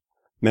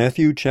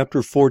Matthew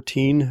chapter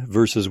 14,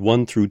 verses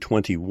 1 through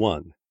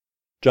 21.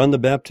 John the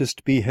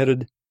Baptist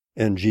beheaded,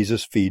 and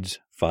Jesus feeds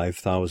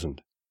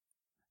 5,000.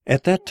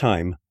 At that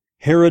time,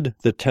 Herod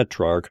the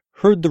Tetrarch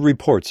heard the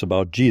reports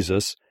about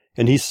Jesus,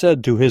 and he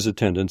said to his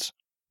attendants,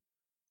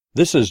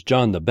 "This is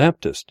John the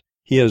Baptist.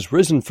 He has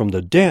risen from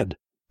the dead.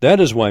 That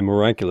is why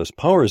miraculous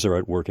powers are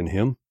at work in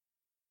him."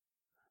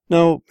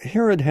 Now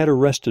Herod had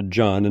arrested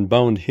John and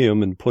bound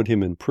him and put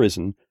him in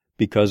prison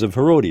because of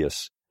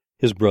Herodias,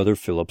 his brother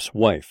Philip's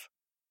wife.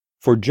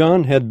 For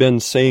John had been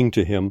saying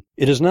to him,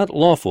 "It is not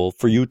lawful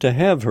for you to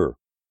have her."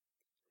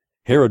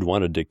 Herod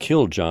wanted to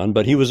kill John,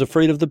 but he was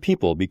afraid of the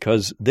people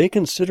because they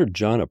considered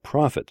John a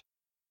prophet.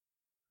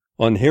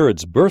 On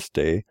Herod's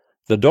birthday,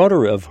 the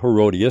daughter of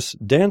Herodias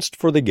danced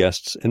for the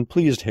guests and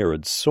pleased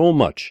Herod so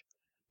much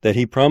that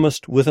he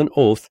promised with an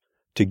oath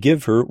to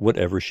give her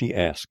whatever she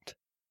asked.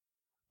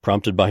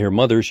 Prompted by her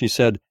mother, she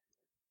said,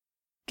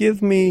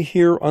 "Give me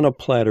here on a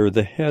platter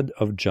the head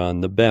of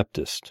John the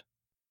Baptist."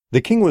 The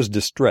king was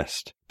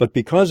distressed, but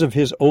because of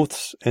his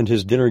oaths and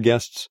his dinner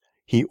guests,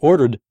 he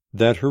ordered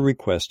that her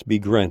request be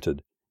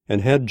granted,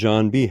 and had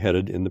John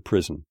beheaded in the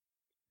prison.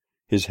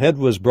 His head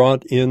was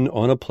brought in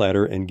on a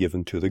platter and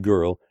given to the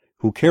girl,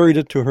 who carried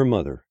it to her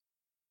mother.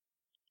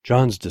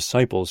 John's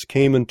disciples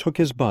came and took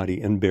his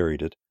body and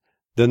buried it.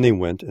 Then they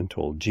went and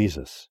told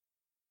Jesus.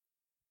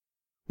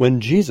 When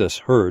Jesus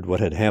heard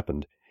what had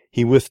happened,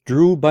 he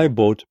withdrew by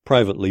boat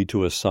privately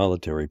to a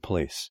solitary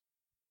place.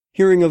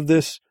 Hearing of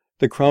this,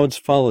 the crowds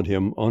followed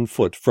him on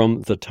foot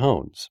from the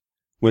towns.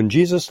 When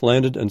Jesus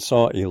landed and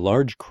saw a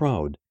large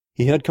crowd,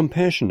 he had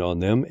compassion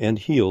on them and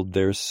healed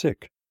their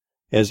sick.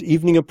 As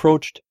evening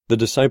approached, the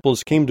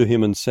disciples came to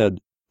him and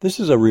said, "This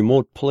is a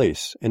remote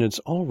place, and it's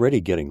already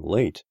getting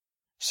late.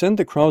 Send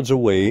the crowds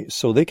away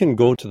so they can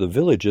go to the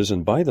villages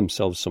and buy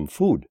themselves some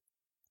food."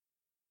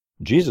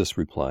 Jesus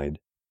replied,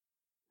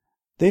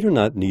 "They do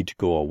not need to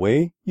go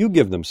away. You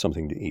give them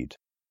something to eat."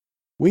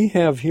 "We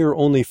have here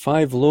only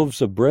 5 loaves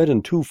of bread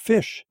and 2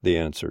 fish, they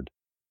answered.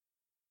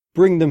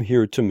 "Bring them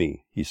here to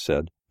me," he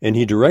said, and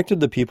he directed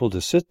the people to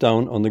sit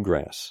down on the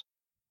grass.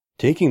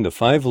 Taking the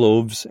 5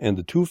 loaves and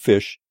the 2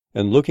 fish,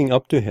 and looking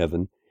up to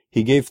heaven,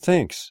 he gave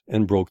thanks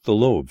and broke the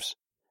loaves.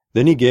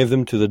 Then he gave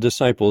them to the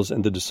disciples,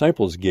 and the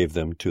disciples gave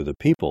them to the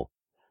people.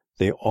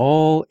 They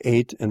all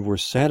ate and were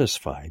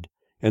satisfied,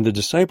 and the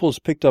disciples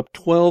picked up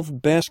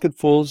 12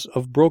 basketfuls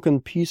of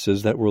broken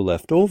pieces that were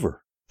left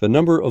over. The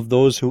number of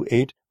those who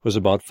ate was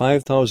about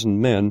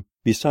 5,000 men,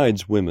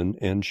 besides women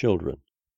and children.